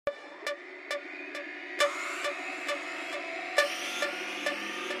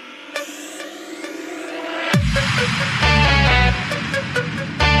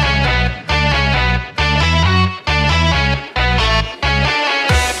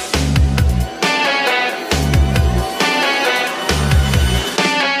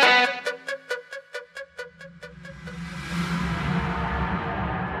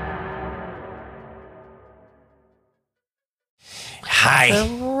Hi.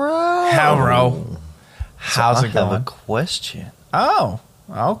 Hello. How's it going? I have a question. Oh,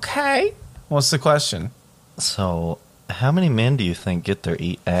 okay. What's the question? So, how many men do you think get their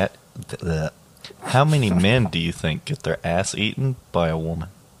How many men do you think get their ass eaten by a woman?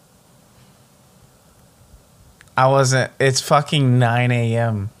 It's fucking 9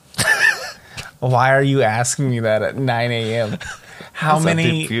 a.m. Why are you asking me that at 9 a.m.? How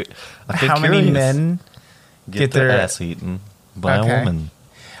many men get their ass eaten by a woman?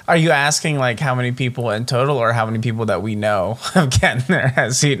 Are you asking like how many people in total or how many people that we know have gotten their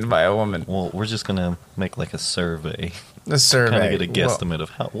ass eaten by a woman? Well, we're just going to make like a survey. A survey. Kind of get a guesstimate of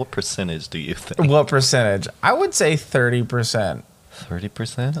what percentage do you think? What percentage? I would say 30%.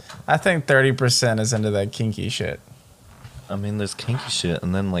 30%? I think 30% is into that kinky shit. I mean, there's kinky shit,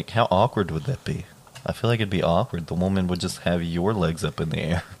 and then like how awkward would that be? I feel like it'd be awkward. The woman would just have your legs up in the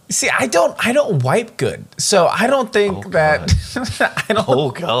air. See, I don't wipe good, so I don't think that. I don't. Oh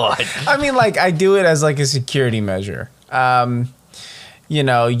God! I mean, like I do it as like a security measure. You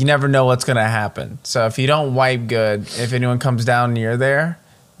know, you never know what's gonna happen. So if you don't wipe good, if anyone comes down near there,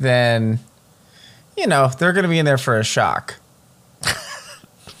 then you know they're gonna be in there for a shock.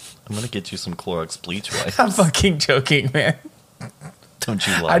 I'm gonna get you some Clorox bleach wipes. I'm fucking joking, man. Don't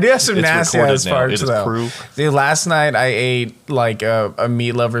you lie. I do have some nasty ass parts though. Crew. Dude, last night I ate like a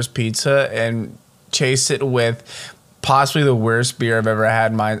meat lover's pizza and chased it with possibly the worst beer I've ever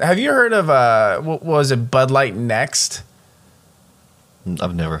had in mine. Have you heard of what was it, Bud Light Next?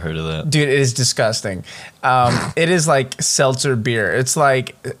 I've never heard of that. Dude, it is disgusting. It is like seltzer beer. It's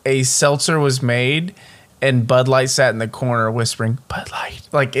like a seltzer was made and Bud Light sat in the corner whispering, Bud Light.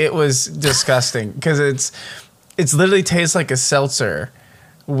 Like it was disgusting because it's literally tastes like a seltzer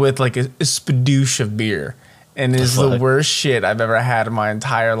with like a spadoosh of beer. And it is the worst shit I've ever had in my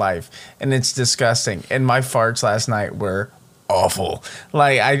entire life. And it's disgusting. And my farts last night were awful.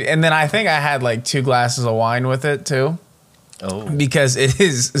 And then I think I had like 2 glasses of wine with it too. Oh. Because it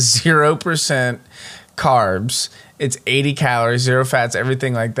is 0% carbs. It's 80 calories, 0 fats,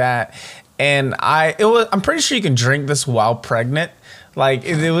 everything like that. And I'm pretty sure you can drink this while pregnant. Like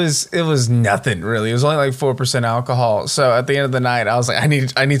it was nothing really. It was only like 4% alcohol. So at the end of the night, I was like,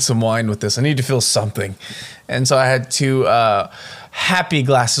 I need some wine with this. I need to feel something. And so I had 2 happy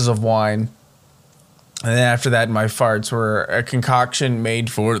glasses of wine. And then after that, my farts were a concoction made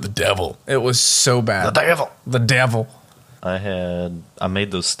for the devil. It was so bad. The devil. I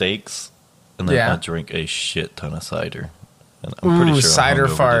made those steaks, and then I drank a shit ton of cider. And I'm pretty sure cider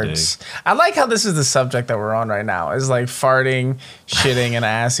farts. Today. I like how this is the subject that we're on right now. Is like farting, shitting, and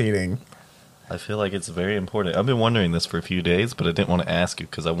ass eating. I feel like it's very important. I've been wondering this for a few days, but I didn't want to ask you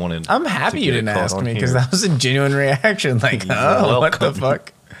because I wanted. I'm happy you didn't ask me because that was a genuine reaction. Like, what the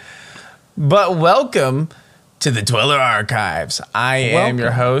fuck? But welcome to the Dweller Archives. I am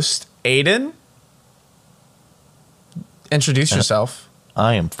your host, Aiden. Introduce yourself.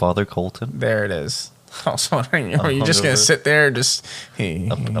 I am Father Colton. There it is. I was wondering, are you just going to sit there and just...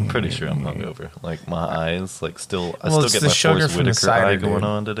 I'm pretty sure I'm hungover. Like, my eyes, like, still... I still get my Forrest Whitaker eye going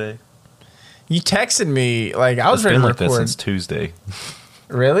on today. You texted me, like, I was ready to record. It's been like that since Tuesday.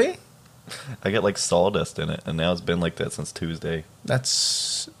 Really? I get, like, sawdust in it, and now it's been like that since Tuesday.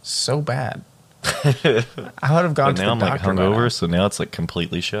 That's so bad. I would have gone to the doctor. Now I'm, like, hungover, so now it's, like,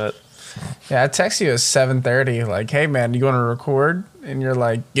 completely shut. Yeah, I text you at 7:30, like, hey, man, you want to record? And you're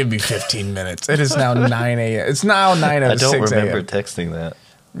like, give me 15 minutes. It is now 9 a.m. It's now 9:06 a.m. I don't remember texting that.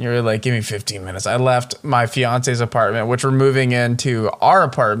 You're like, give me 15 minutes. I left my fiance's apartment, which we're moving into our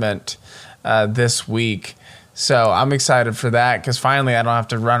apartment this week. So I'm excited for that because finally I don't have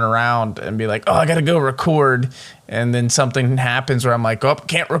to run around and be like, oh, I got to go record. And then something happens where I'm like, oh,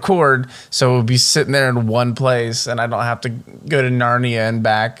 can't record. So we'll be sitting there in one place and I don't have to go to Narnia and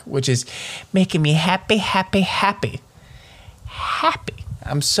back, which is making me happy, happy, happy. Happy.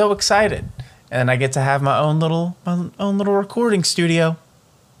 I'm so excited. And I get to have my own little recording studio.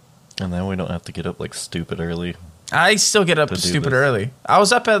 And then we don't have to get up like stupid early. I still get up stupid early. I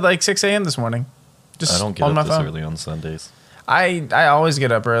was up at like 6 a.m. this morning. I don't get up this early on Sundays. I always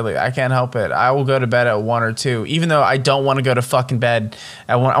get up early. I can't help it. I will go to bed at 1 or 2, even though I don't want to go to fucking bed.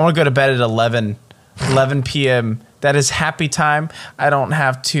 I want to go to bed at 11 p.m. That is happy time. I don't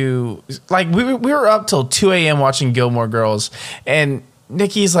have to... Like, we were up till 2 a.m. watching Gilmore Girls, and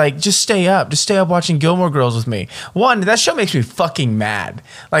Nikki's like, just stay up watching Gilmore Girls with me. One, that show makes me fucking mad.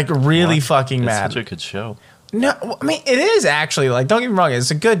 Like, really fucking mad. It's such a good show. No, I mean, it is actually. Like, don't get me wrong,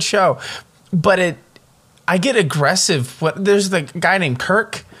 it's a good show. But I get aggressive. There's the guy named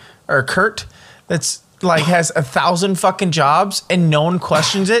Kurt that's like has 1,000 fucking jobs and no one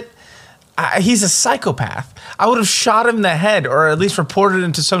questions it. He's a psychopath. I would have shot him in the head or at least reported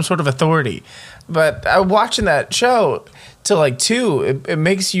him to some sort of authority. But watching that show till like 2, it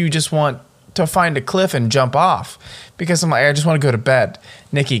makes you just want to find a cliff and jump off because I'm like, I just want to go to bed.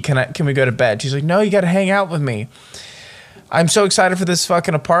 Nikki, can we go to bed? She's like, no, you got to hang out with me. I'm so excited for this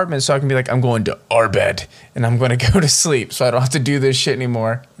fucking apartment so I can be like, I'm going to our bed and I'm going to go to sleep so I don't have to do this shit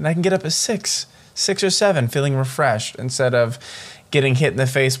anymore. And I can get up at 6 or 7 feeling refreshed instead of getting hit in the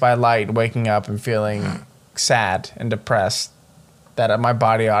face by light, waking up and feeling sad and depressed that my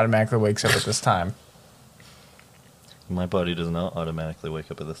body automatically wakes up at this time. My body does not automatically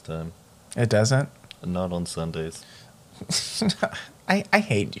wake up at this time. It doesn't? Not on Sundays. I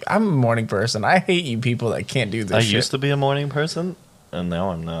hate you. I'm a morning person. I hate you people that can't do this shit. I used to be a morning person, and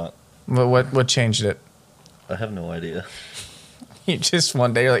now I'm not. What changed it? I have no idea. You just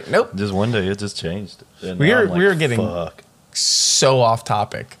one day you're like, nope. Just one day it just changed. And we are getting so off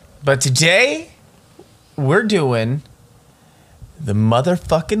topic. But today we're doing the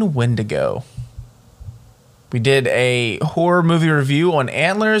motherfucking Wendigo. We did a horror movie review on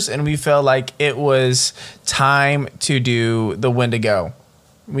Antlers, and we felt like it was time to do the Wendigo.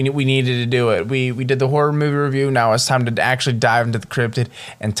 We needed to do it. We did the horror movie review. Now it's time to actually dive into the cryptid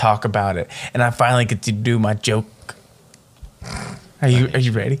and talk about it. And I finally get to do my joke. Are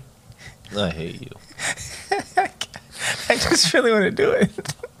you ready? I hate you. I just really want to do it.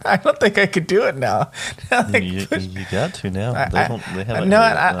 I don't think I could do it now. You got to now. They haven't. No,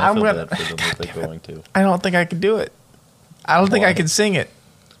 I'm going to. I don't think I could do it. I don't think I could sing it.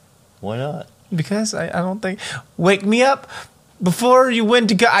 Why not? Because I don't think. Wake me up before you went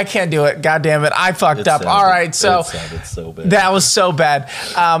to go. I can't do it. God damn it! I fucked up. All right, so it sounded so bad. That was so bad.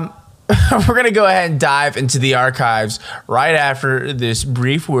 We're gonna go ahead and dive into the archives right after this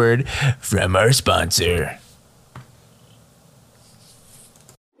brief word from our sponsor.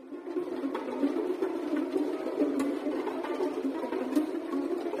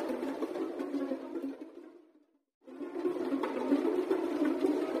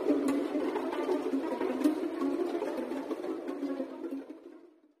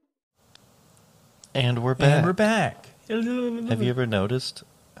 And we're back. Have you ever noticed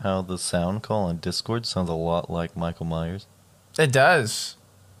how the sound call on Discord sounds a lot like Michael Myers? It does.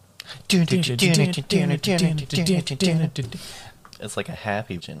 It's like a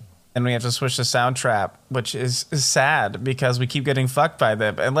happy gin. And we have to switch to Soundtrap, which is sad because we keep getting fucked by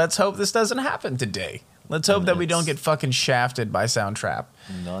them. And let's hope this doesn't happen today. Let's hope that we don't get fucking shafted by Soundtrap.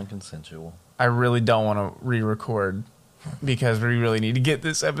 Non-consensual. I really don't want to re-record because we really need to get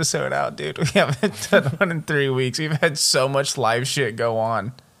this episode out, dude. We haven't done one in 3 weeks. We've had so much live shit go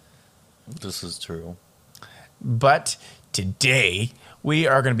on. This is true. But today, we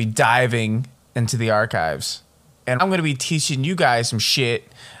are going to be diving into the archives. And I'm going to be teaching you guys some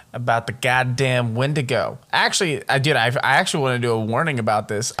shit about the goddamn Wendigo. Actually, I actually want to do a warning about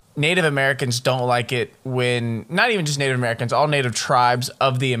this. Native Americans don't like it when, not even just Native Americans, all native tribes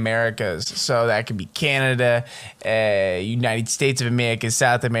of the Americas. So that could be Canada, United States of America,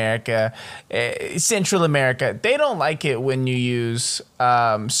 South America, Central America. They don't like it when you use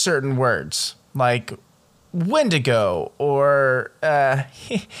certain words like Wendigo or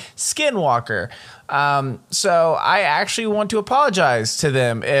Skinwalker. So I actually want to apologize to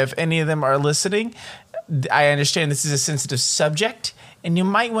them if any of them are listening. I understand this is a sensitive subject, and you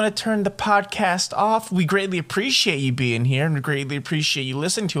might want to turn the podcast off. We greatly appreciate you being here, and we greatly appreciate you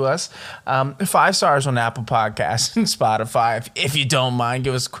listening to us. 5 stars on Apple Podcasts and Spotify. If you don't mind,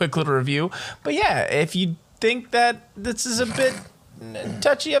 give us a quick little review. But yeah, if you think that this is a bit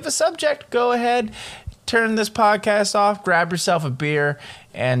touchy of a subject, go ahead, turn this podcast off, grab yourself a beer,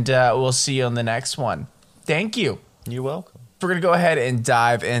 and we'll see you on the next one. Thank you. You're welcome. We're gonna go ahead and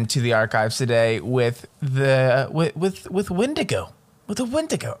dive into the archives today with Wendigo. With the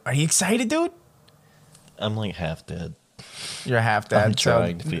Wendigo. Are you excited, dude? I'm like half dead. You're half dead. I'm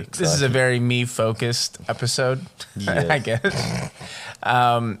trying to be excited. This is a very me-focused episode, yes. I guess.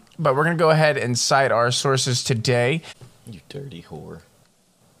 But we're gonna go ahead and cite our sources today. You dirty whore.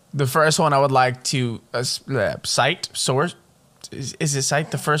 The first one I would like to cite source is it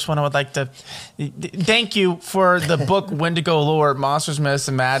Sight? The first one I would like to thank you for the book Wendigo Lore, Monsters, Myths,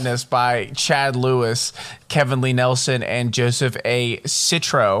 and Madness by Chad Lewis, Kevin Lee Nelson, and Joseph A.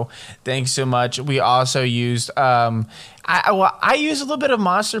 Citro. Thanks so much. We also used I used a little bit of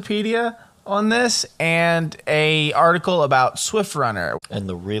Monsterpedia on this and a article about Swift Runner. And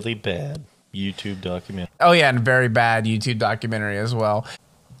the really bad YouTube documentary. Oh yeah, and a very bad YouTube documentary as well.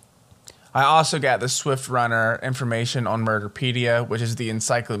 I also got the Swift Runner information on Murderpedia, which is the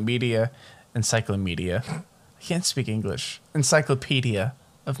encyclopedia. I can't speak English. Encyclopedia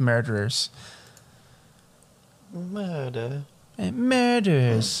of murderers. Murder. And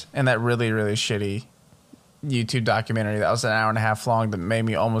murders. And that really, really shitty YouTube documentary that was an hour and a half long that made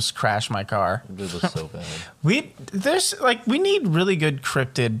me almost crash my car. It was so bad. We need really good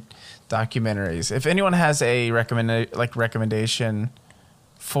cryptid documentaries. If anyone has a recommendation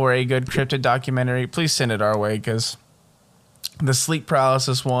for a good cryptid documentary, please send it our way, because the sleep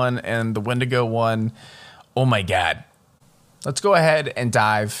paralysis one and the Wendigo one, oh my God. Let's go ahead and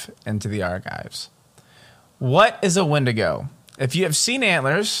dive into the archives. What is a Wendigo? If you have seen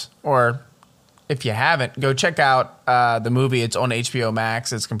Antlers, or if you haven't, go check out the movie. It's on HBO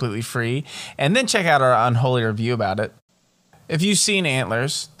Max. It's completely free. And then check out our unholy review about it. If you've seen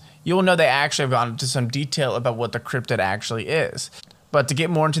Antlers, you'll know they actually have gone into some detail about what the cryptid actually is. But to get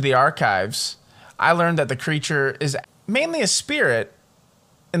more into the archives, I learned that the creature is mainly a spirit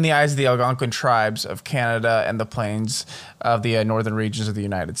in the eyes of the Algonquin tribes of Canada and the plains of the northern regions of the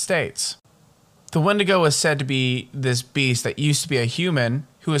United States. The Wendigo is said to be this beast that used to be a human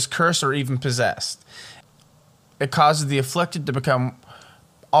who is cursed or even possessed. It causes the afflicted to become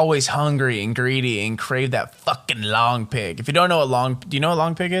always hungry and greedy and crave that fucking Longpig. If you don't know do you know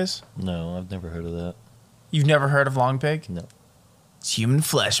what Longpig is? No, I've never heard of that. You've never heard of Longpig? No. It's human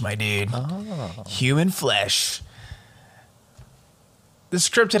flesh, my dude. Oh. Human flesh. This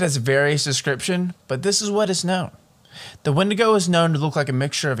cryptid has various description, but this is what is known. The Wendigo is known to look like a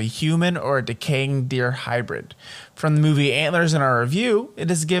mixture of a human or a decaying deer hybrid. From the movie Antlers in our review,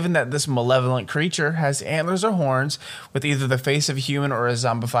 it is given that this malevolent creature has antlers or horns with either the face of a human or a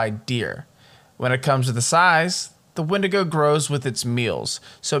zombified deer. When it comes to the size, the Wendigo grows with its meals,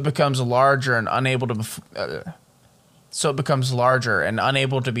 so it becomes larger and unable to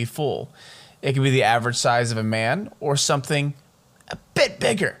be full. It can be the average size of a man or something a bit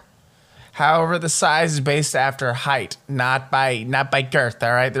bigger. However, the size is based after height, not by girth.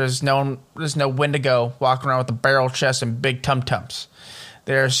 All right, there's no Wendigo walking around with a barrel chest and big tum-tums.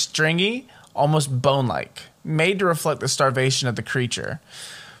 They're stringy, almost bone-like, made to reflect the starvation of the creature.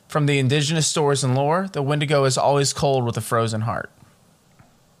 From the indigenous stories and lore, the Wendigo is always cold with a frozen heart.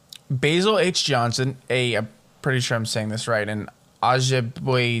 Basil H. Johnson, I'm pretty sure I'm saying this right, an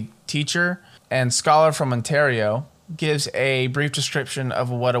Ojibwe teacher and scholar from Ontario, gives a brief description of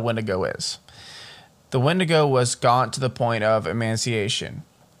what a Wendigo is. The Wendigo was gaunt to the point of emaciation.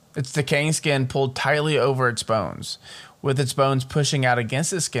 Its decaying skin pulled tightly over its bones. With its bones pushing out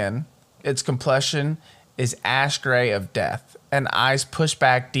against the skin, its complexion is ash gray of death, and eyes pushed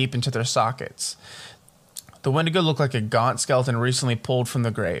back deep into their sockets. The Wendigo look like a gaunt skeleton recently pulled from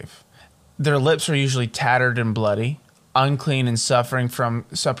the grave. Their lips are usually tattered and bloody, unclean and suffering from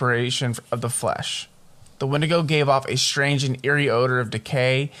separation of the flesh. The Wendigo gave off a strange and eerie odor of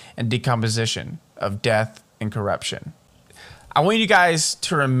decay and decomposition, of death and corruption. I want you guys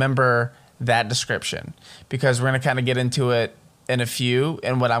to remember that description, because we're going to kind of get into it in a few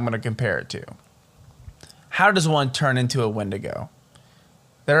and what I'm going to compare it to. How does one turn into a Wendigo?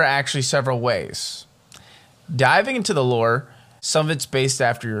 There are actually several ways. Diving into the lore, some of it's based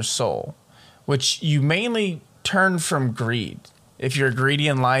after your soul, which you mainly turn from greed. If you're greedy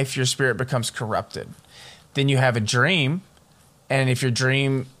in life, your spirit becomes corrupted. Then you have a dream, and if your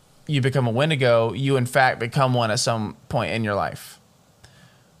dream, you become a Wendigo, you in fact become one at some point in your life.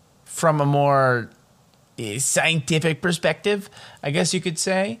 From a more scientific perspective, I guess you could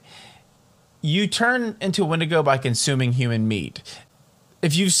say, you turn into a Wendigo by consuming human meat.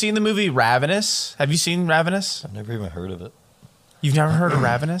 If you've seen the movie Ravenous, have you seen Ravenous? I've never even heard of it. You've never heard of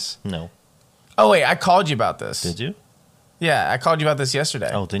Ravenous? No. Oh, wait, I called you about this. Did you? Yeah, I called you about this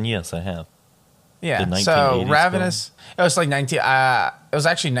yesterday. Oh, then yes, I have. Yeah, The so 1980s Ravenous, it was like it was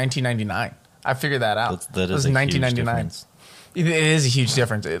actually 1999. I figured that out. That it was is a 1999. huge difference. It is a huge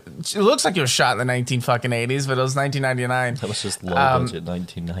difference. It looks like it was shot in the 1980s, but it was 1999. That was just low budget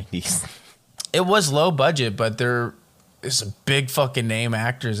 1990s. It was low budget, but there is some big fucking name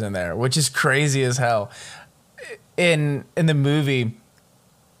actors in there, which is crazy as hell. In the movie,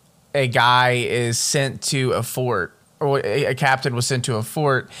 a guy is sent to a fort, or a captain was sent to a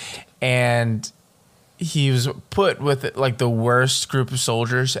fort, and he was put with like the worst group of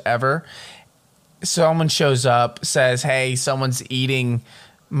soldiers ever. Someone shows up, says, "Hey, someone's eating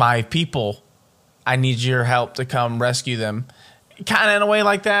my people. I need your help to come rescue them." Kind of in a way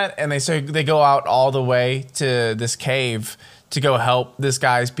like that. And they go out all the way to this cave to go help this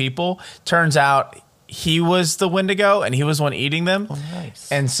guy's people. Turns out he was the Wendigo and he was the one eating them. Oh, nice.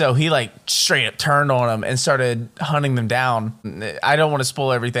 And so he like straight up turned on them and started hunting them down. I don't want to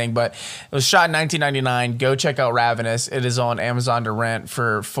spoil everything, but it was shot in 1999. Go check out Ravenous. It is on Amazon to rent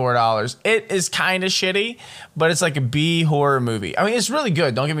for $4. It is kind of shitty, but it's like a B horror movie. I mean, it's really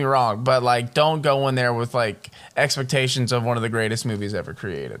good. Don't get me wrong, but like, don't go in there with like expectations of one of the greatest movies ever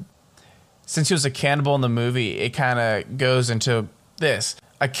created. Since he was a cannibal in the movie, it kind of goes into this.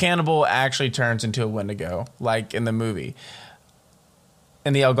 A cannibal actually turns into a Wendigo, like in the movie.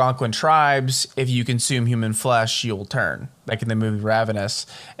 In the Algonquin tribes, if you consume human flesh, you'll turn. Like in the movie Ravenous,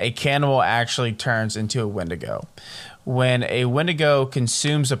 a cannibal actually turns into a Wendigo. When a Wendigo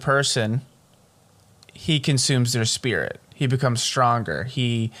consumes a person, he consumes their spirit. He becomes stronger.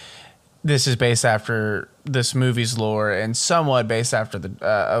 This is based after this movie's lore and somewhat based after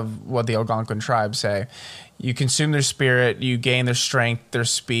of what the Algonquin tribes say. You consume their spirit, you gain their strength, their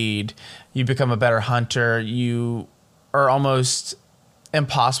speed, you become a better hunter, you are almost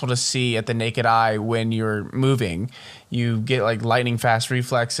impossible to see at the naked eye when you're moving. You get like lightning fast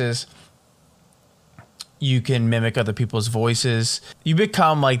reflexes. You can mimic other people's voices. You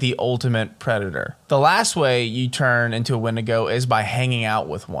become like the ultimate predator. The last way you turn into a Wendigo is by hanging out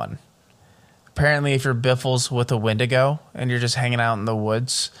with one. Apparently, if you're Biffles with a Wendigo and you're just hanging out in the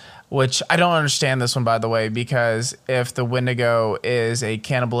woods, which I don't understand this one, by the way, because if the Wendigo is a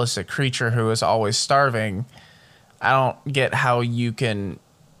cannibalistic creature who is always starving, I don't get how you can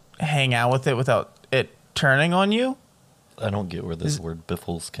hang out with it without it turning on you. I don't get where this word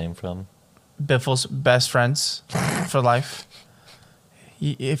Biffles came from. Biffles, best friends for life.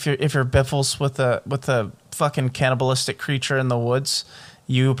 If you're Biffles with a fucking cannibalistic creature in the woods,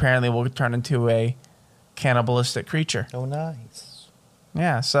 you apparently will turn into a cannibalistic creature. Oh, nice.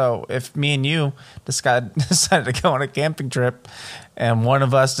 Yeah, so if me and you decided to go on a camping trip and one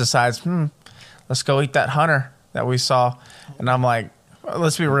of us decides, let's go eat that hunter that we saw, and I'm like,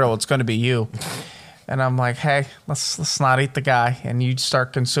 let's be real, it's going to be you. And I'm like, hey, let's not eat the guy, and you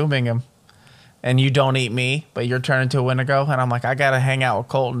start consuming him. And you don't eat me, but you're turning into a Wendigo, and I'm like, I got to hang out with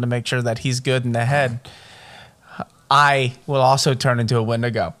Colton to make sure that he's good in the head. I will also turn into a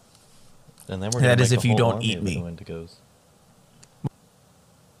Wendigo. And then we're that is if you don't eat me. Wendigos.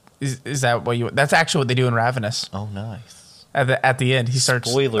 Is that what you? That's actually what they do in Ravenous. Oh, nice. At the end, he starts.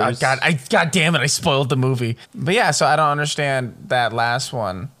 Spoilers. God damn it! I spoiled the movie. But yeah, so I don't understand that last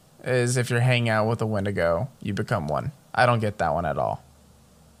one. Is if you're hanging out with a Wendigo, you become one. I don't get that one at all.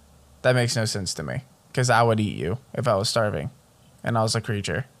 That makes no sense to me because I would eat you if I was starving, and I was a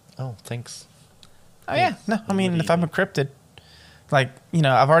creature. Oh, thanks. Oh yeah, no. I mean, if I'm a cryptid, like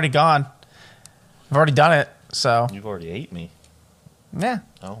I've already gone. I've already done it. So you've already ate me. Yeah.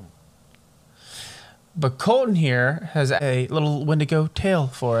 Oh. But Colton here has a little Wendigo tale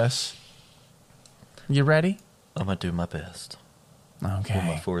for us. You ready? I'm going to do my best. Okay. With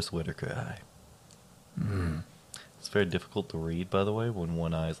my Forrest Whitaker eye. It's very difficult to read, by the way, when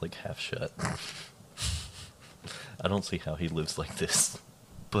one eye is like half shut. I don't see how he lives like this.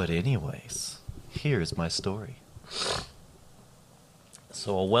 But anyways, here's my story.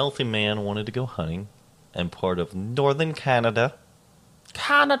 So a wealthy man wanted to go hunting, and part of northern Canada.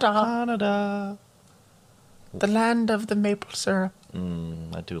 Canada. The land of the maple syrup.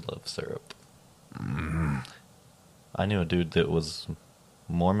 I do love syrup. I knew a dude that was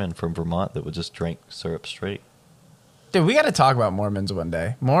Mormon from Vermont that would just drink syrup straight. Dude, we got to talk about Mormons one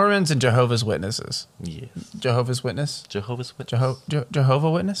day. Mormons and Jehovah's Witnesses. Yes. Jehovah's Witness? Jehovah's Witness? Jehovah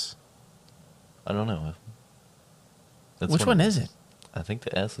Witness? I don't know. Which one is it? I think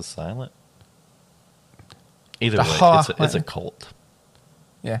the S is silent. Either way, it's a cult.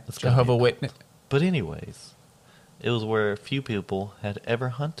 Yeah, Jehovah Witness. But anyways, it was where few people had ever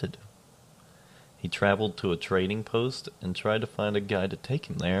hunted. He traveled to a trading post and tried to find a guide to take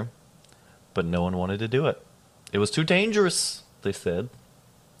him there, but no one wanted to do it. It was too dangerous, they said.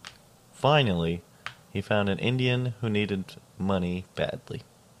 Finally, he found an Indian who needed money badly,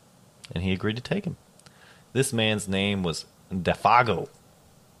 and he agreed to take him. This man's name was Defago.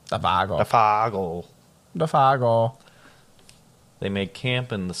 They made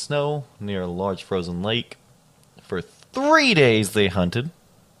camp in the snow near a large frozen lake. For 3 days they hunted,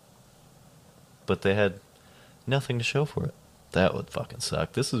 but they had nothing to show for it. That would fucking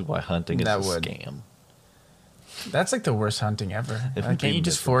suck. This is why hunting is a scam. That's like the worst hunting ever. Can't you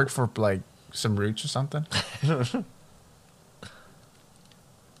just forage for like some roots or something. The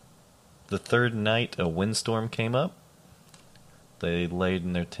third night, a windstorm came up. They laid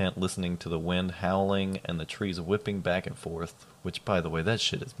in their tent listening to the wind howling and the trees whipping back and forth, which, by the way, that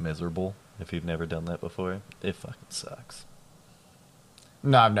shit is miserable. If you've never done that before, it fucking sucks.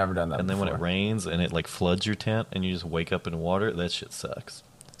 No, I've never done that And then before. when it rains and it, like, floods your tent and you just wake up in water, that shit sucks.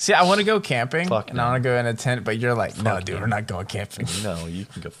 See, I want to go camping, Fuck and I want to go in a tent, but you're like, no, dude, no. we're not going camping. No, you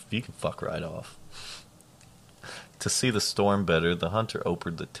can fuck right off. To see the storm better, the hunter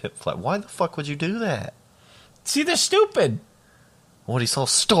opened the tent flap. Why the fuck would you do that? See, they're stupid. What, he saw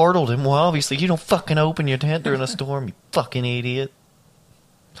startled him? Well, obviously, you don't fucking open your tent during a storm, you fucking idiot.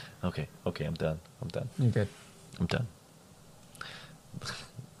 Okay, I'm done. You're good. I'm done.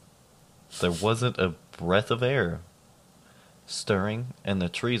 There wasn't a breath of air stirring, and the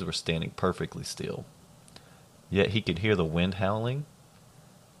trees were standing perfectly still. Yet he could hear the wind howling,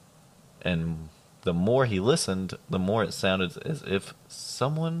 and the more he listened, the more it sounded as if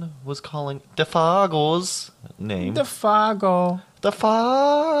someone was calling Defago's name. Defago.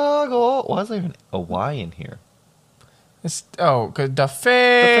 Defago. Why is there even a Y in here? Because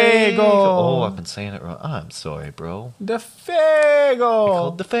Defago. Oh, I've been saying it wrong. I'm sorry, bro. Defago.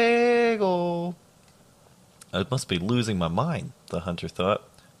 Called Defago. I must be losing my mind, the hunter thought.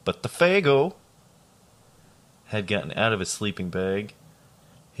 But Defago had gotten out of his sleeping bag.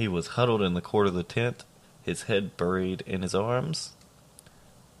 He was huddled in the corner of the tent, his head buried in his arms.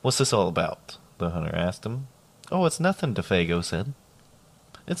 What's this all about? The hunter asked him. Oh, it's nothing, Defago said.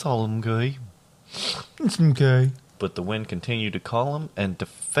 It's all okay. It's okay. But the wind continued to call him, and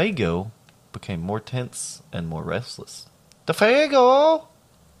Defago became more tense and more restless. Defago!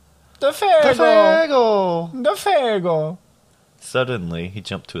 Defago. Defago! Defago. Suddenly, he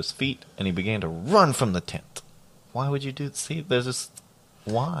jumped to his feet, and he began to run from the tent. Why would you do... See, there's just...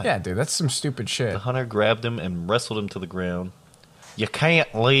 Why? Yeah, dude, that's some stupid shit. The hunter grabbed him and wrestled him to the ground. You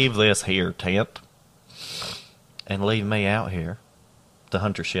can't leave this here tent. And leave me out here, the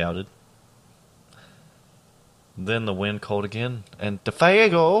hunter shouted. Then the wind called again, and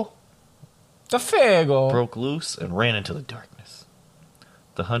Defago broke loose and ran into the darkness.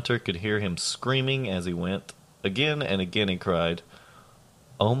 The hunter could hear him screaming as he went. Again and again he cried,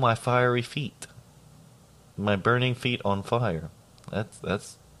 "Oh, my fiery feet. My burning feet on fire."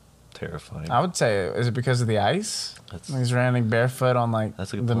 That's terrifying. I would say, is it because of the ice? He's running barefoot on like...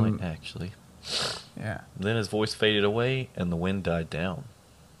 That's a good point, actually. Yeah. Then his voice faded away, and the wind died down.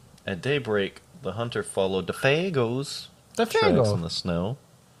 At daybreak, the hunter followed Defago's tracks in the snow.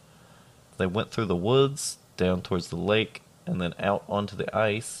 They went through the woods, down towards the lake, and then out onto the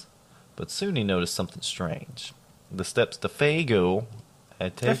ice. But soon he noticed something strange. The steps Defago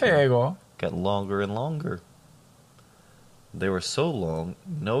had taken got longer and longer. They were so long,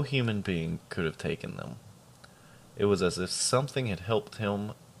 no human being could have taken them. It was as if something had helped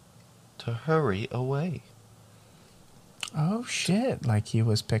him to hurry away. Oh, shit. Like he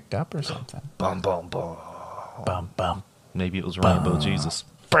was picked up or something. Bum, bum, bum. Bum, bum. Maybe it was Rainbow Jesus.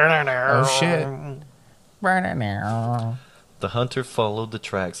 Oh, shit. The hunter followed the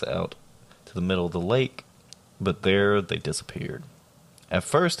tracks out to the middle of the lake, but there they disappeared. At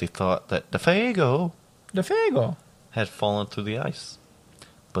first he thought that Defago had fallen through the ice,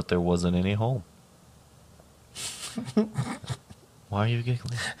 but there wasn't any hole. Why are you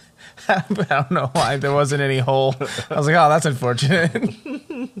giggling? I don't know why there wasn't any hole. I was like, oh, that's unfortunate.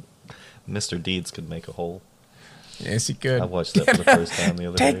 Mr. Deeds could make a hole. Yes, he could. I watched that for the first time the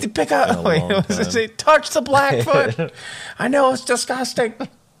other day. Take the pick up. Wait, touch the Blackfoot. I know it's disgusting.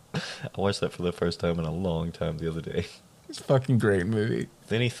 I watched that for the first time in a long time the other day. It's a fucking great movie.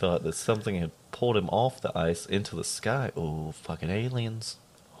 Then he thought that something had pulled him off the ice into the sky. Oh, fucking aliens.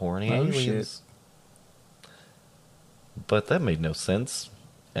 Horny aliens. Shit. But that made no sense.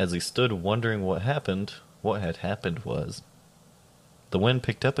 As he stood wondering what had happened was, the wind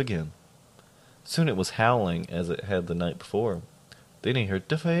picked up again. Soon it was howling as it had the night before. Then he heard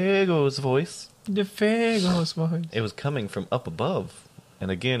Defago's voice. Defago's voice. It was coming from up above.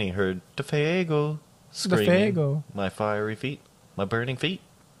 And again he heard Defago screaming, Defago. My fiery feet, my burning feet.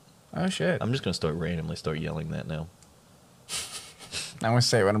 Oh, shit. I'm just going to randomly start yelling that now. I'm going to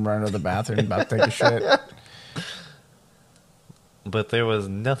say it when I'm running to the bathroom about to take a shit. But there was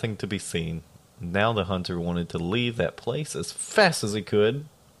nothing to be seen. Now the hunter wanted to leave that place as fast as he could.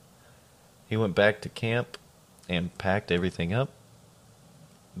 He went back to camp and packed everything up.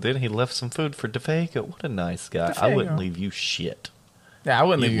 Then he left some food for Defago. What a nice guy. I wouldn't leave you shit. Yeah, I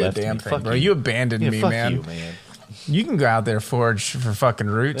wouldn't You leave you a left damn me. thing, Fuck bro. you. You abandoned me, fuck man. you, man. You can go out there forage for fucking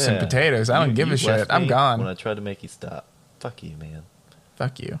roots and potatoes. I don't give a shit. I'm gone. When I tried to make you stop. Fuck you, man.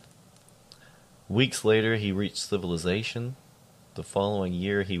 Fuck you. Weeks later, he reached civilization. The following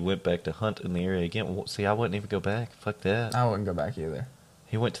year, he went back to hunt in the area again. See, I wouldn't even go back. Fuck that. I wouldn't go back either.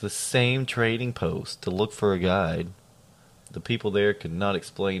 He went to the same trading post to look for a guide. The people there could not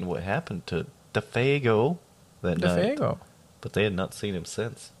explain what happened to DeFago that night. DeFago. But they had not seen him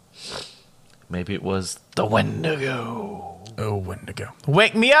since. Maybe it was the Wendigo. Oh, Wendigo.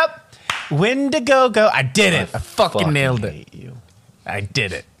 Wake me up! Wendigo go. I did it. I fucking nailed it. Hate you. I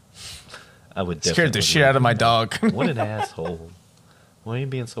did it. I would definitely Scared the shit out of my dog. What an asshole. Why are you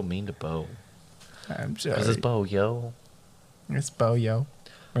being so mean to Bo? I'm sorry. This is Bo, yo. It's Bo, yo.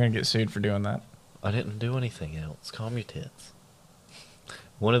 We're going to get sued for doing that. I didn't do anything else. Calm your tits.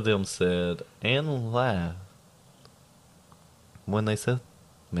 One of them said, and laughed, when they said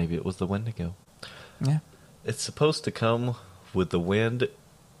maybe it was the Wendigo. Yeah. It's supposed to come with the wind.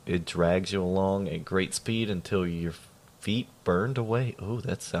 It drags you along at great speed until your feet burned away. Oh,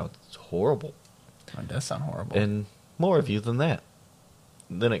 that sounds horrible. That does sound horrible. And more of you than that.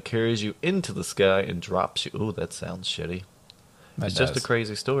 Then it carries you into the sky and drops you. Oh, that sounds shitty. It's just a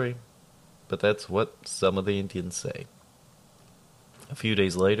crazy story. But that's what some of the Indians say. A few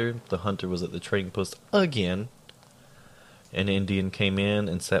days later, the hunter was at the trading post again. An Indian came in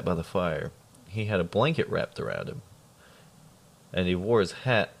and sat by the fire. He had a blanket wrapped around him. And he wore his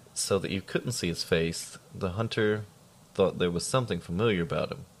hat so that you couldn't see his face. The hunter thought there was something familiar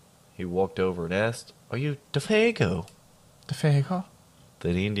about him. He walked over and asked, "Are you DeFago?" DeFago?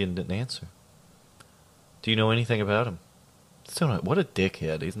 The Indian didn't answer. "Do you know anything about him?" Still not. What a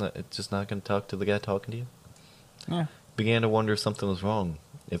dickhead. He's just not going to talk to the guy talking to you. Yeah. Began to wonder if something was wrong,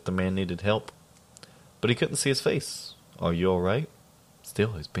 if the man needed help. But he couldn't see his face. "Are you alright?"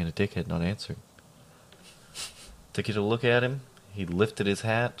 Still, he's being a dickhead, not answering. To get a look at him, he lifted his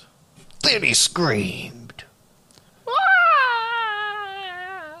hat. Then he screamed.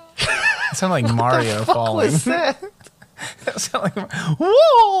 It sounded like Mario falling. What was that? That sounded like,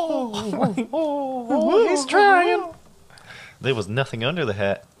 whoa! Whoa! He's trying. There was nothing under the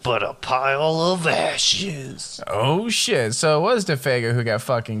hat but a pile of ashes. Oh shit! So it was DeFago who got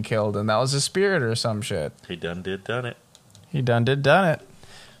fucking killed, and that was a spirit or some shit. He done it. He done it.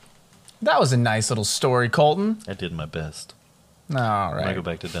 That was a nice little story, Colton. I did my best. All right. I go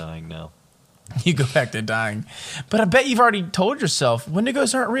back to dying now. You go back to dying. But I bet you've already told yourself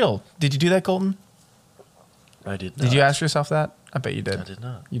Wendigos aren't real. Did you do that, Colton? I did not. Did you ask yourself that? I bet you did. I did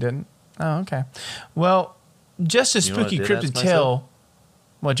not. You didn't? Oh, okay. Well, just a You know what I spooky did cryptid ask myself? tale.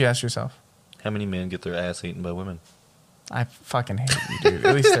 What'd you ask yourself? How many men get their ass eaten by women? I fucking hate you, dude.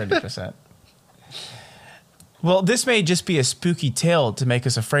 At least 30%. Well, this may just be a spooky tale to make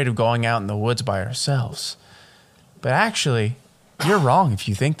us afraid of going out in the woods by ourselves. But actually, you're wrong if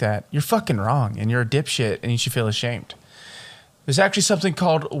you think that. You're fucking wrong, and you're a dipshit, and you should feel ashamed. There's actually something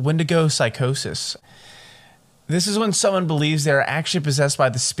called Wendigo psychosis. This is when someone believes they are actually possessed by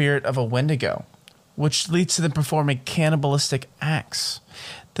the spirit of a Wendigo, which leads to them performing cannibalistic acts.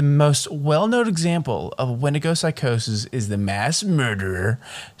 The most well-known example of Wendigo psychosis is the mass murderer,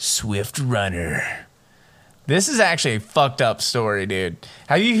 Swift Runner. This is actually a fucked up story, dude.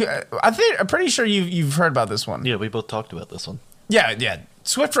 Have you? I'm pretty sure you've heard about this one. Yeah, we both talked about this one. Yeah.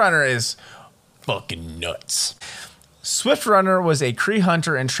 Swift Runner is fucking nuts. Swift Runner was a Cree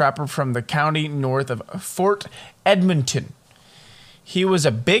hunter and trapper from the county north of Fort Edmonton. He was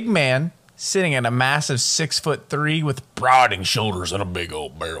a big man sitting at a massive 6'3" with broadening shoulders and a big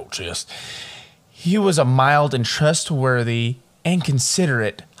old barrel chest. He was a mild and trustworthy and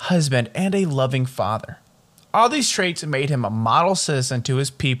considerate husband and a loving father. All these traits made him a model citizen to his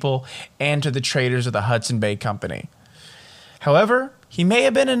people and to the traders of the Hudson Bay Company. However, he may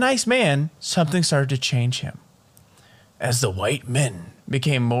have been a nice man, something started to change him. As the white men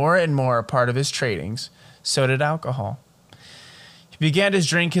became more and more a part of his tradings, so did alcohol. He began to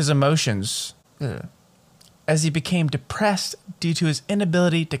drink his emotions as he became depressed due to his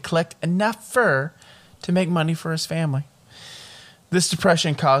inability to collect enough fur to make money for his family. This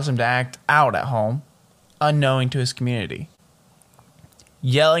depression caused him to act out at home, unknowing to his community.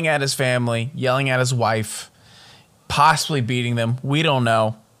 Yelling at his family, yelling at his wife, possibly beating them. We don't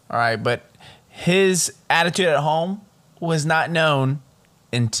know. All right, but his attitude at home was not known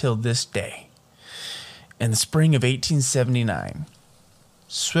until this day. In the spring of 1879,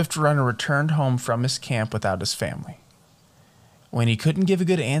 Swift Runner returned home from his camp without his family. When he couldn't give a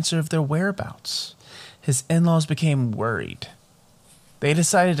good answer of their whereabouts, his in-laws became worried. They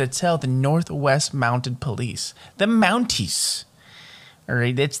decided to tell the Northwest Mounted Police, the Mounties. All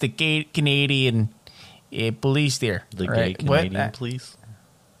right, that's the gay Canadian police there. The right? gay Canadian police?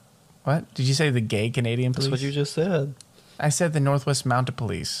 What? Did you say the gay Canadian police? That's what you just said. I said the Northwest Mounted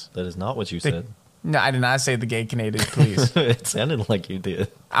Police. That is not what you said. No, I did not say the gay Canadian police. It sounded like you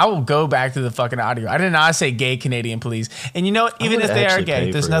did. I will go back to the fucking audio. I did not say gay Canadian police. And you know what? Even if they are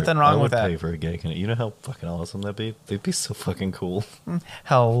gay, there's nothing wrong with that. I would pay for a gay Canadian. You know how fucking awesome that'd be? They'd be so fucking cool.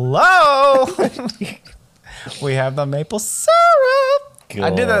 Hello! We have the maple syrup. God,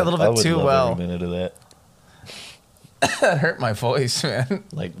 I did that a little bit too well. Every minute of that. That hurt my voice, man.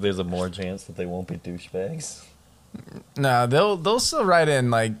 Like, there's a more chance that they won't be douchebags. No, they'll still ride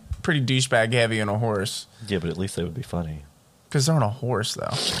in like pretty douchebag heavy on a horse. Yeah, but at least they would be funny. Because they're on a horse, though.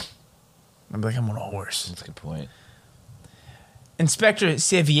 I'm like, I'm on a horse. That's a good point. Inspector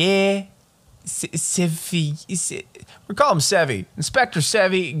Sevier, we call him Sevy. Inspector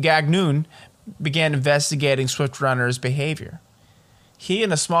Sevy Gagnoon began investigating Swift Runner's behavior. He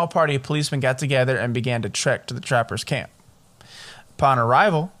and a small party of policemen got together and began to trek to the trapper's camp. Upon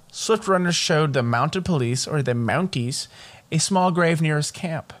arrival, Swift Runner showed the mounted police, or the Mounties, a small grave near his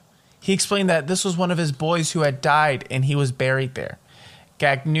camp. He explained that this was one of his boys who had died and he was buried there.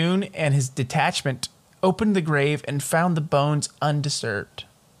 Gagnoon and his detachment opened the grave and found the bones undisturbed.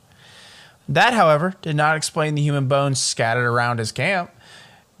 That, however, did not explain the human bones scattered around his camp.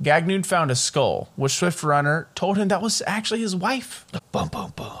 Gagnoon found a skull, which Swift Runner told him that was actually his wife. Bum,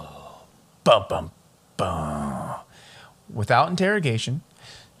 bum, bum. Bum, bum, bum. Without interrogation,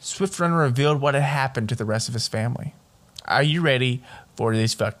 Swift Runner revealed what had happened to the rest of his family. Are you ready for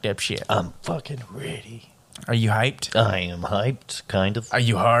this fucked up shit? I'm fucking ready. Are you hyped? I am hyped, kind of. Are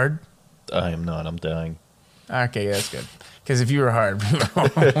you hard? I am not. I'm dying. Okay, that's good. Because if you were hard,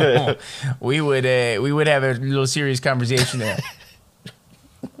 we would have a little serious conversation there.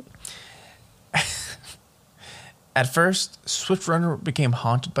 At first, Swift Runner became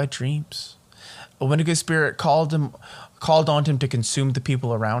haunted by dreams. A Wendigo spirit called on him to consume the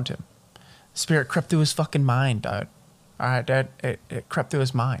people around him. The spirit crept through his fucking mind, dude. All right, Dad, it crept through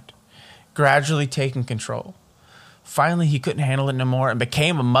his mind, gradually taking control. Finally, he couldn't handle it no more and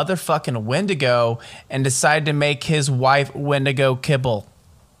became a motherfucking Wendigo and decided to make his wife Wendigo kibble.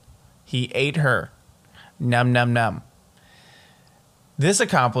 He ate her. Num, num, num. This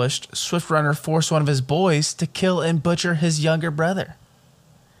accomplished, Swift Runner forced one of his boys to kill and butcher his younger brother.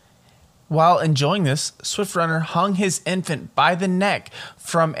 While enjoying this, Swift Runner hung his infant by the neck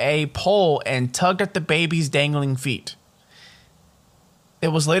from a pole and tugged at the baby's dangling feet. It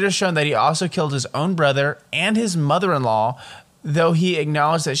was later shown that he also killed his own brother and his mother-in-law, though he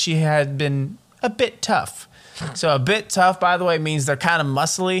acknowledged that she had been a bit tough. So a bit tough, by the way, means they're kind of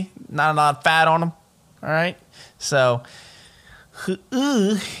muscly, not a lot of fat on them. All right? So,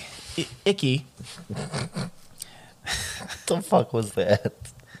 icky. What the fuck was that?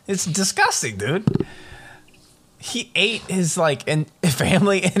 It's disgusting, dude. He ate his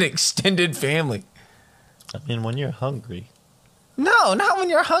family and extended family. I mean, when you're hungry. No, not when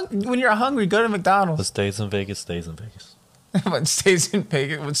you're hungry. When you're hungry, go to McDonald's. What stays in Vegas stays in Vegas. What stays in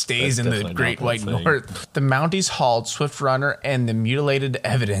Vegas, what stays That's in the definitely Great not White saying. North. The Mounties hauled Swift Runner and the mutilated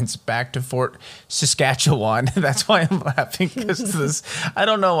evidence back to Fort Saskatchewan. That's why I'm laughing, because this, I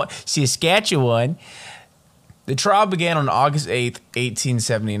don't know what, Saskatchewan. The trial began on August 8th,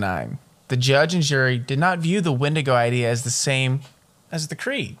 1879. The judge and jury did not view the Wendigo idea as the same as the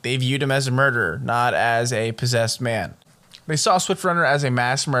Cree. They viewed him as a murderer, not as a possessed man. They saw Swift Runner as a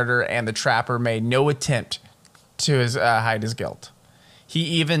mass murderer, and the trapper made no attempt to hide his guilt. He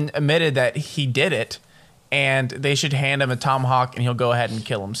even admitted that he did it, and they should hand him a tomahawk, and he'll go ahead and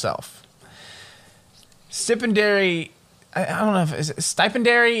kill himself. Stipendiary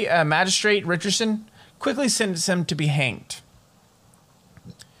Magistrate Richardson quickly sentenced him to be hanged.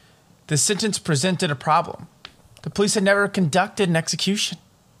 The sentence presented a problem. The police had never conducted an execution.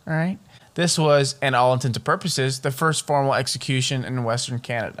 All right? This was, in all intents and purposes, the first formal execution in Western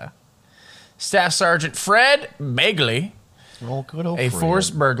Canada. Staff Sergeant Fred Begley, a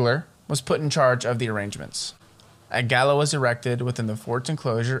forced burglar, was put in charge of the arrangements. A gallows was erected within the fort's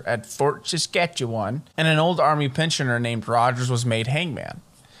enclosure at Fort Saskatchewan, and an old army pensioner named Rogers was made hangman.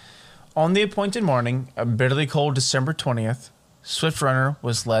 On the appointed morning, a bitterly cold December 20th, Swift Runner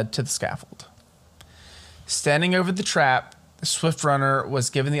was led to the scaffold. Standing over the trap, the Swift Runner was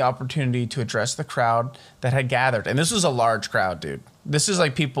given the opportunity to address the crowd that had gathered. And this was a large crowd, dude. This is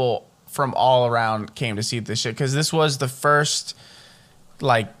like people from all around came to see this shit, because this was the first,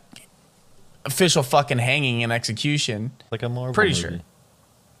 official fucking hanging and execution. Like a Marvel Pretty movie. sure.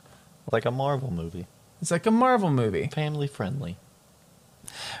 Like a Marvel movie. It's like a Marvel movie. Family friendly.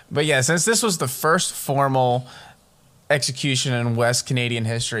 But yeah, since this was the first formal execution in West Canadian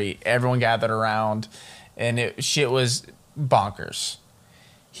history, everyone gathered around, and shit was bonkers.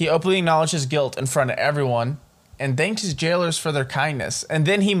 He openly acknowledged his guilt in front of everyone and thanked his jailers for their kindness. And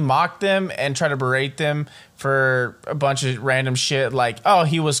then he mocked them and tried to berate them for a bunch of random shit like, oh,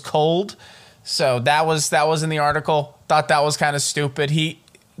 he was cold. So that was in the article. Thought that was kind of stupid. He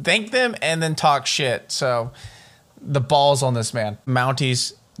thanked them and then talked shit. So the balls on this man.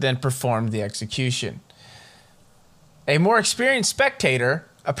 Mounties then performed the execution. A more experienced spectator,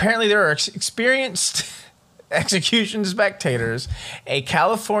 apparently there are experienced execution spectators, a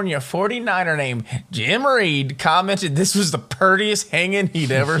California 49er named Jim Reed commented this was the purtiest hanging he'd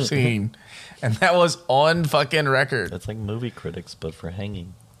ever seen. And that was on fucking record. That's like movie critics, but for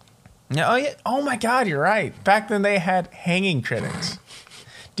hanging. Oh, yeah. Oh, my God, you're right. Back then they had hanging critics.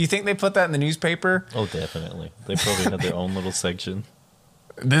 Do you think they put that in the newspaper? Oh, definitely. They probably had their own little section.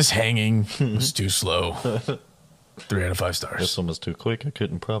 This hanging was too slow. 3 out of 5 stars. This one was too quick. I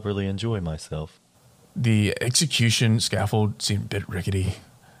couldn't properly enjoy myself. The execution scaffold seemed a bit rickety.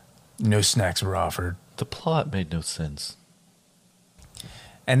 No snacks were offered. The plot made no sense.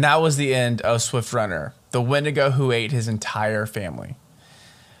 And that was the end of Swift Runner, the Wendigo who ate his entire family.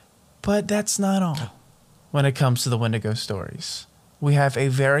 But that's not all. When it comes to the Wendigo stories, we have a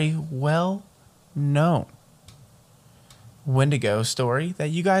very well-known Wendigo story that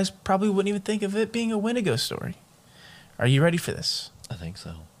you guys probably wouldn't even think of it being a Wendigo story. Are you ready for this? I think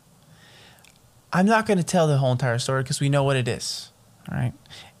so. I'm not going to tell the whole entire story because we know what it is. All right?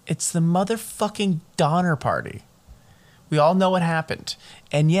 It's the motherfucking Donner Party. We all know what happened.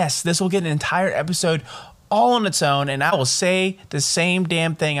 And yes, this will get an entire episode all on its own, and I will say the same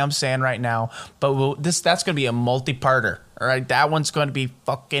damn thing I'm saying right now, but that's going to be a multi-parter. All right? That one's going to be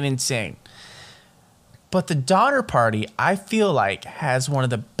fucking insane. But the Donner Party, I feel like, has one of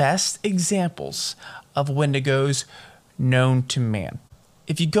the best examples of Wendigos known to man.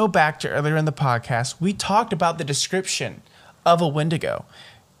 If you go back to earlier in the podcast, we talked about the description of a Wendigo.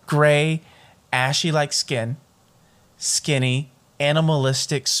 Gray, ashy-like skin, skinny,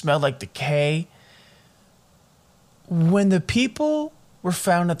 animalistic, smelled like decay. When the people were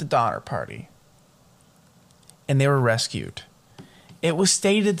found at the Donner Party and they were rescued, it was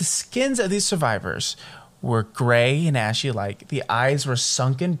stated the skins of these survivors were gray and ashy-like. The eyes were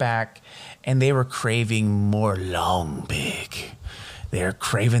sunken back, and they were craving more Longpig. They are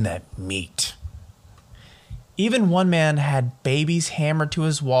craving that meat. Even one man had babies hammered to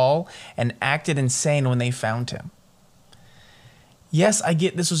his wall and acted insane when they found him. Yes, I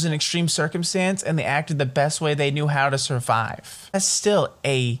get this was an extreme circumstance, and they acted the best way they knew how to survive. That's still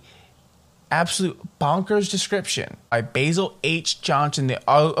a absolute bonkers description by Basil H. Johnson, the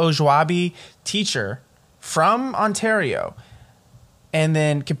Ojibwe teacher from Ontario. And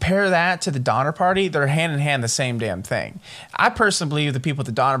then compare that to the Donner Party, they're hand in hand the same damn thing. I personally believe the people at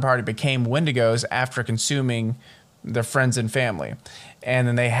the Donner Party became Wendigos after consuming their friends and family. And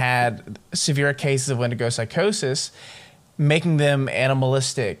then they had severe cases of Wendigo psychosis, making them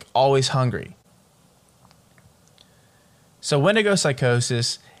animalistic, always hungry. So Wendigo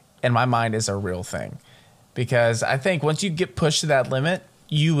psychosis, in my mind, is a real thing. Because I think once you get pushed to that limit,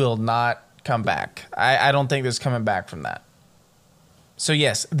 you will not come back. I don't think there's coming back from that. So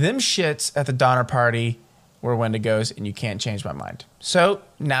yes, them shits at the Donner Party were Wendigos, and you can't change my mind. So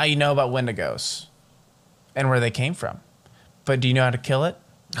now you know about Wendigos and where they came from. But do you know how to kill it?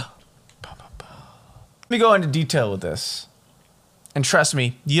 Let me go into detail with this. And trust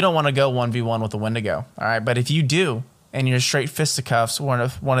me, you don't want to go 1v1 with a Wendigo. All right, but if you do, and you're straight fisticuffs, one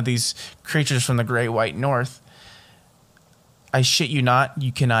of these creatures from the Great White North, I shit you not,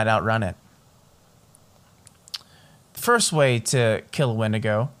 you cannot outrun it. First way to kill a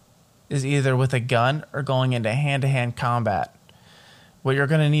Wendigo is either with a gun or going into hand-to-hand combat. What you're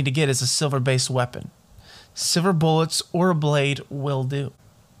going to need to get is a silver-based weapon. Silver bullets or a blade will do.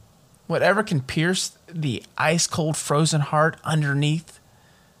 Whatever can pierce the ice-cold frozen heart underneath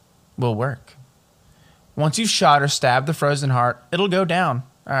will work. Once you've shot or stabbed the frozen heart, it'll go down.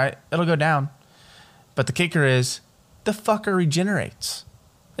 All right, it'll go down. But the kicker is, the fucker regenerates.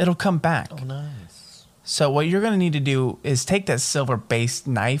 It'll come back. Oh, nice. So what you're going to need to do is take that silver-based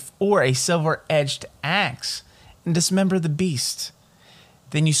knife or a silver-edged axe and dismember the beast.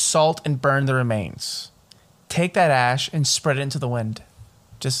 Then you salt and burn the remains. Take that ash and spread it into the wind.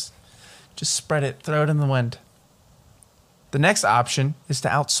 Just spread it, throw it in the wind. The next option is to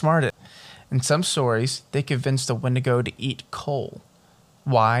outsmart it. In some stories, they convinced the Wendigo to eat coal.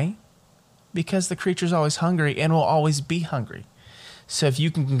 Why? Because the creature's always hungry and will always be hungry. So if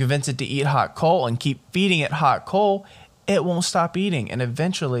you can convince it to eat hot coal and keep feeding it hot coal, it won't stop eating, and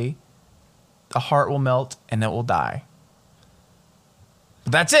eventually the heart will melt and it will die.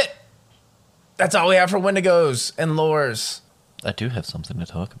 But that's it. That's all we have for Wendigos and lores. I do have something to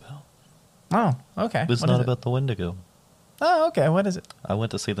talk about. Oh, okay. It's What not is it? about the Wendigo. Oh, okay. What is it? I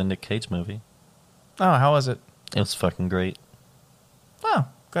went to see the Nick Cage movie. Oh, how was it? It was fucking great. Oh,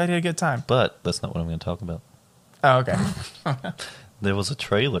 glad you had a good time. But that's not what I'm going to talk about. Oh, okay. There was a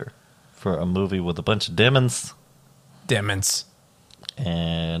trailer for a movie with a bunch of demons. Demons.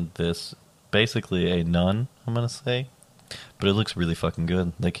 And this, basically a nun, I'm going to say. But it looks really fucking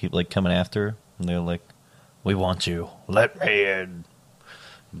good. They keep, like, coming after her. And they're like, we want you. Let me in.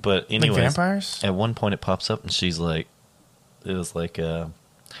 But anyways, Like vampires? at one point it pops up and she's like, it was like,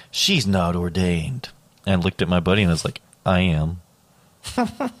 she's not ordained. And I looked at my buddy and I was like, I am.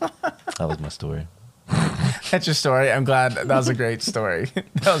 That was my story. That's your story. I'm glad. That was a great story.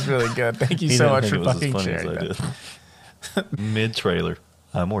 That was really good. Thank you so much for fucking sharing that. Mid-trailer,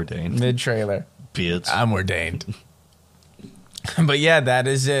 I'm ordained. Mid-trailer. Bitch. I'm ordained. But yeah, that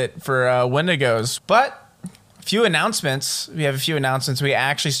is it for Wendigos. But a few announcements. We have a few announcements. We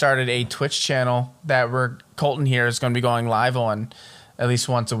actually started a Twitch channel that Colton here is going to be going live on at least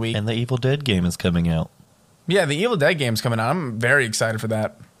once a week. And the Evil Dead game is coming out. Yeah, the Evil Dead game's coming out. I'm very excited for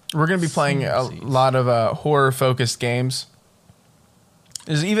that. We're going to be playing a lot of horror-focused games.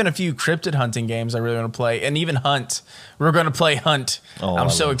 There's even a few cryptid hunting games I really want to play. And even Hunt. We're going to play Hunt. Oh, I'm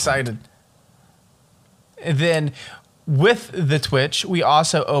so excited. And then with the Twitch, we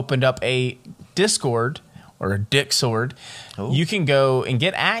also opened up a Discord or a Dixord. Oh. You can go and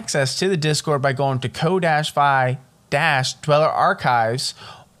get access to the Discord by going to co-fi-dweller archives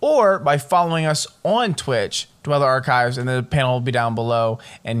or by following us on Twitch, Dweller Archives, and the panel will be down below,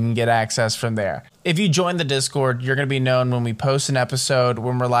 and you can get access from there. If you join the Discord, you're going to be known when we post an episode,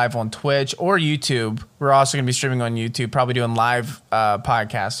 when we're live on Twitch or YouTube. We're also going to be streaming on YouTube, probably doing live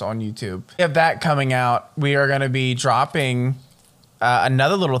podcasts on YouTube. We have that coming out. We are going to be dropping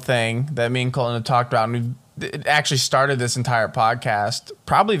another little thing that me and Colton have talked about, and it actually started this entire podcast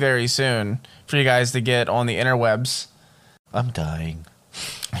probably very soon for you guys to get on the interwebs. I'm dying.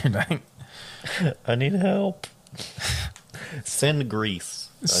 You're dying. I need help. Send grease.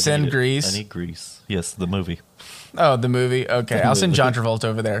 Send grease? I need grease. Yes, the movie. Oh, the movie? Okay, I'll send John Travolta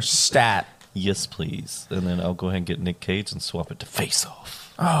over there. Stat. Yes, please. And then I'll go ahead and get Nick Cage and swap it to Face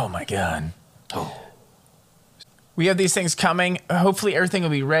Off. Oh, my God. Oh. We have these things coming. Hopefully everything will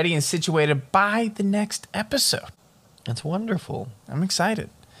be ready and situated by the next episode. It's wonderful. I'm excited.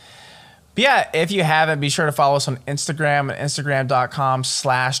 But yeah, if you haven't, be sure to follow us on Instagram at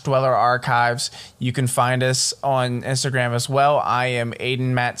instagram.com/Dweller Archives. You can find us on Instagram as well. I am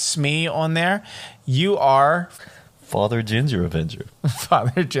Aiden Matt Smee on there. You are Father Ginger Avenger.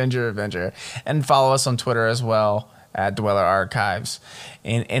 Father Ginger Avenger. And follow us on Twitter as well at Dweller Archives.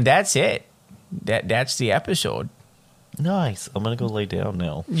 And that's it. That's the episode. Nice. I'm going to go lay down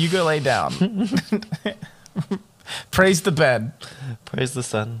now. You go lay down. Praise the bed. Praise the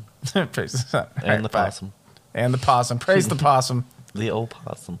sun. Praise the sun. And the possum. And the possum. Praise the possum. The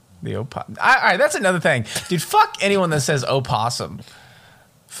opossum. The opossum. All right, that's another thing. Dude, fuck anyone that says opossum.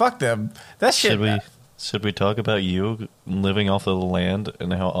 Fuck them. That shit. Should we talk about you living off of the land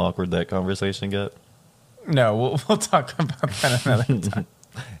and how awkward that conversation got? No, we'll talk about that another time.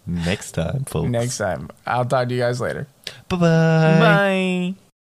 Next time, folks. Next time. I'll talk to you guys later. Bye-bye. Bye.